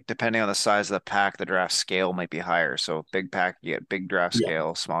times, like depending on the size of the pack, the draft scale might be higher. So big pack, you get big draft yeah,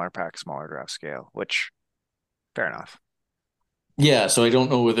 scale, smaller pack, smaller draft scale, which fair enough. yeah. So I don't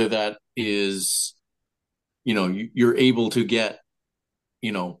know whether that is, you're able to get,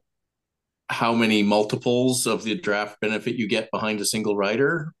 you know, how many multiples of the draft benefit you get behind a single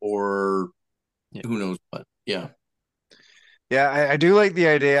rider, or Yeah. who knows what. Yeah, Yeah, I do like the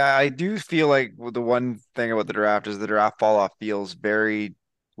idea. I do feel like the one thing about the draft is the draft fall off feels very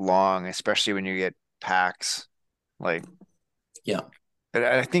long, especially when you get packs. Like, yeah,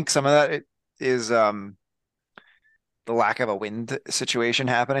 I think some of that is the lack of a wind situation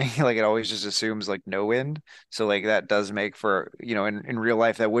happening. Like it always just assumes like no wind. So like that does make for, in real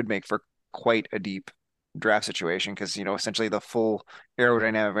life that would make for quite a deep draft situation because, essentially the full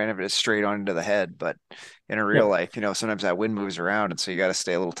aerodynamic of it is straight on into the head. But in a real yeah. life, sometimes that wind moves around and so you got to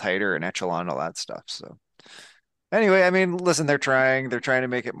stay a little tighter and echelon all that stuff. So anyway, I mean, listen, they're trying to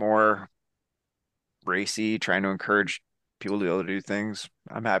make it more racy, trying to encourage people to be able to do things.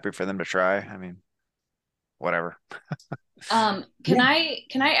 I'm happy for them to try. I mean, whatever. Can I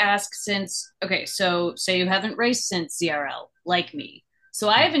ask, since okay, so say you haven't raced since CRL like me. So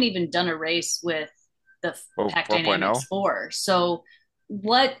I haven't even done a race with the Oh, Pack 4.0. Dynamics 4. So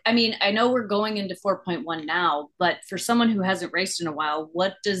I mean, I know we're going into 4.1 now, but for someone who hasn't raced in a while,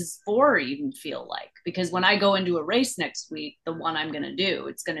 what does 4 even feel like? Because when I go into a race next week, the one I'm going to do,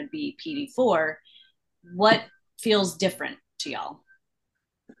 it's going to be PD4. What feels different to y'all?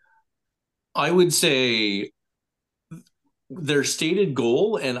 I would say their stated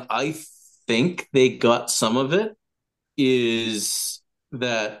goal, and I think they got some of it, is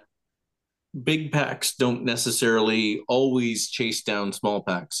that big packs don't necessarily always chase down small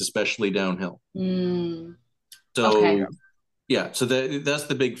packs, especially downhill. Mm, okay. So yeah, so that's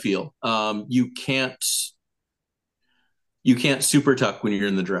the big feel. You can't super tuck when you're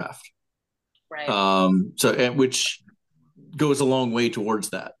in the draft. Right. Which goes a long way towards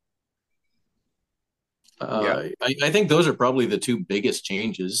that. Yeah. I think those are probably the two biggest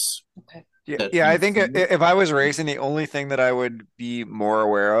changes Okay. Yeah, that yeah, I we've think seen. if I was racing, the only thing that I would be more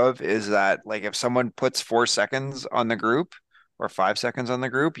aware of is that, like, if someone puts 4 seconds on the group or 5 seconds on the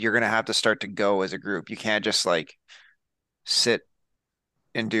group, you're gonna have to start to go as a group. You can't just like sit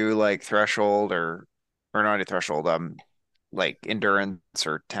and do like threshold or not a threshold, like endurance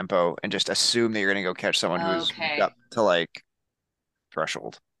or tempo, and just assume that you're gonna go catch someone who's Okay. up to like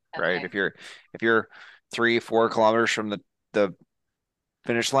threshold, right? Okay. If you're 3, 4 kilometers from the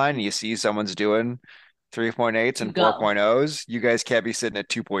finish line and you see someone's doing 3.8s You and go. 4.0s, you guys can't be sitting at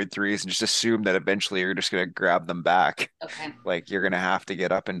 2.3s and just assume that eventually you're just going to grab them back. Okay. Like you're going to have to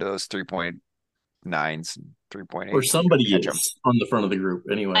get up into those 3.9s and Or 3.8s and somebody catch them. is on the front of the group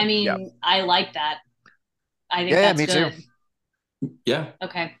I anyway. Yeah. mean, I like that. I think Yeah, yeah, that's me too. good. Yeah.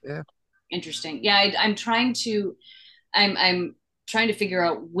 Okay. Yeah. Interesting. Yeah, I'm trying to I'm trying to figure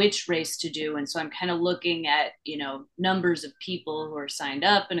out which race to do, and so I'm kind of looking at numbers of people who are signed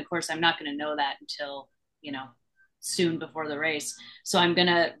up, and of course I'm not going to know that until you know soon before the race. So I'm going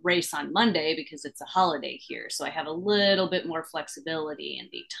to race on Monday because it's a holiday here, so I have a little bit more flexibility in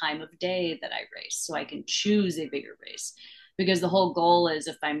the time of day that I race, so I can choose a bigger race. Because the whole goal is,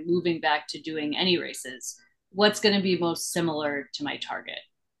 if I'm moving back to doing any races, what's going to be most similar to my target?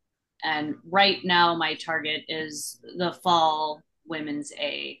 And right now, my target is the fall women's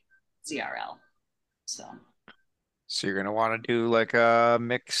A ZRL. So, So you're gonna want to do like a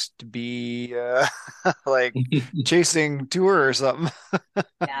mixed B, like chasing tour or something.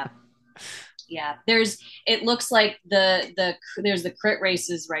 yeah, yeah. It looks like there's the crit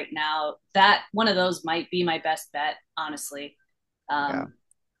races right now. That one of those might be my best bet, honestly, Yeah. um,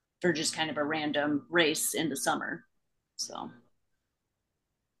 for just kind of a random race in the summer. So,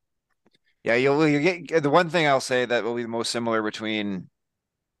 Yeah, you get the one thing I'll say that will be the most similar between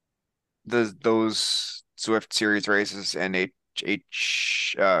those Swift Series races and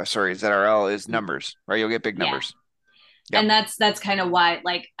ZRL is numbers, right? You'll get big yeah. numbers. Yep. And that's kind of why,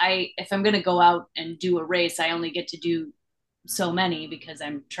 like, if I'm going to go out and do a race, I only get to do so many because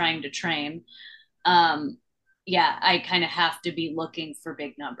I'm trying to train. um yeah, I kind of have to be looking for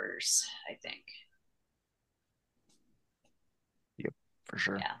big numbers, I think. Yep, for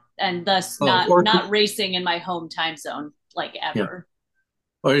sure. Yeah, and thus Oh, not racing in my home time zone, like, yeah. ever.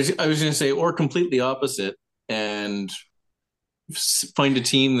 I was going to say, or completely opposite, and find a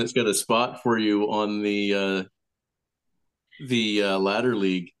team that's got a spot for you on the ladder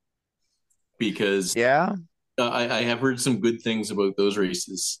league, because Yeah, I have heard some good things about those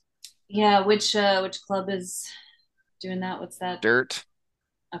races. Yeah, which club is doing that? What's that? Dirt.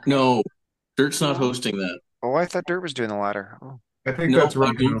 Okay. No, Dirt's not No. hosting that. Oh, I thought Dirt was doing the latter. Oh, I think No, that's I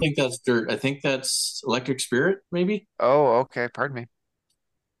right don't now. think that's Dirt. I think that's Electric Spirit, maybe. oh, okay. Pardon me.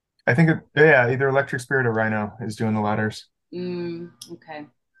 I think yeah, either Electric Spirit or Rhino is doing the ladders. Okay.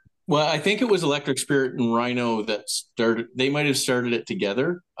 Well, I think it was Electric Spirit and Rhino that started. They might have started it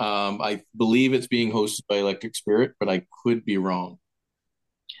together. I believe it's being hosted by Electric Spirit, but I could be wrong.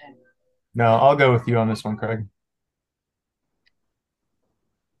 Okay. No, I'll go with you on this one, Craig.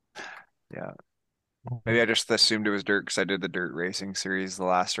 Yeah. Maybe I just assumed it was Dirt because I did the Dirt Racing series, the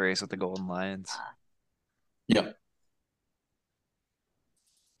last race with the Golden Lions, Yeah.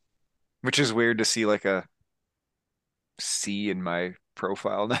 which is weird to see like a C in my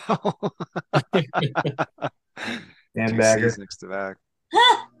profile now. Two Sandbagger. C's next to back.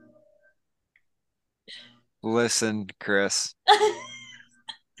 Listen, Chris,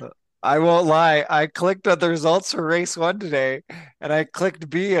 I won't lie. I clicked on the results for race one today and I clicked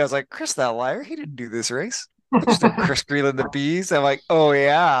B. I was like, Chris, that liar, he didn't do this race. There's no Chris Greenland the B's. I'm like, oh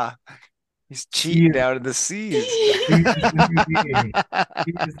yeah, he's He cheating is, down in the C's. he is the new being.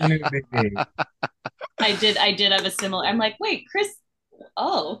 He is the new being. I did have a similar. I'm like, wait, Chris.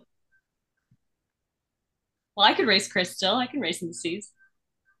 Oh, well, I could race Chris still. I can race in the seas.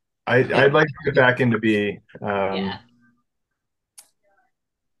 I'd like to get back into B, Yeah,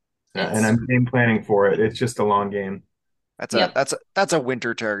 and it's I'm game planning for it. It's just a long game. That's a yep. that's a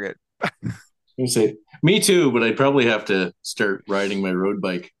winter target. I say me too, but I'd probably have to start riding my road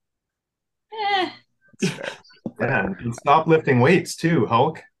bike. Eh. That's fair. Yeah, and stop lifting weights too,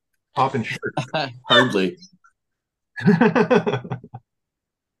 Hulk. Popping shirts. Hardly.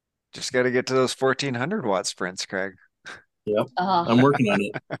 Just got to get to those 1400 watt sprints, Craig. Yep. Oh, I'm working on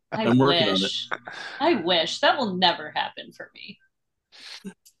it. I I'm working on it. wish. I wish that will never happen for me.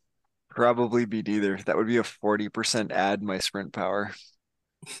 Probably be neither. That would be a 40% add my sprint power.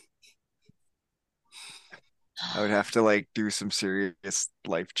 I would have to like do some serious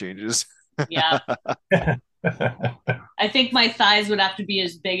life changes. Yeah, I think my thighs would have to be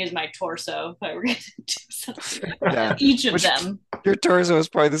as big as my torso if I were going to do something like Yeah. that. Each of Which them, your torso is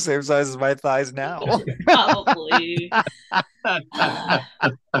probably the same size as my thighs now. probably. All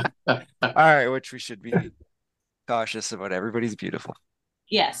right, which we should be cautious about. Everybody's beautiful.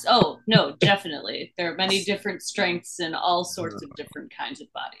 Yes. Oh, no, definitely. There are many different strengths and all sorts of different kinds of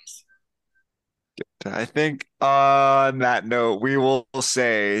bodies. I think on that note, we will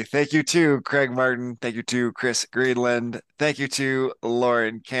say thank you to Craig Martin. Thank you to Chris Greenland. Thank you to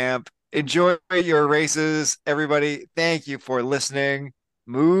Lauren Camp. Enjoy your races, everybody. Thank you for listening.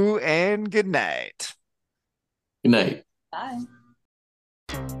 Moo and good night. Good night. Bye.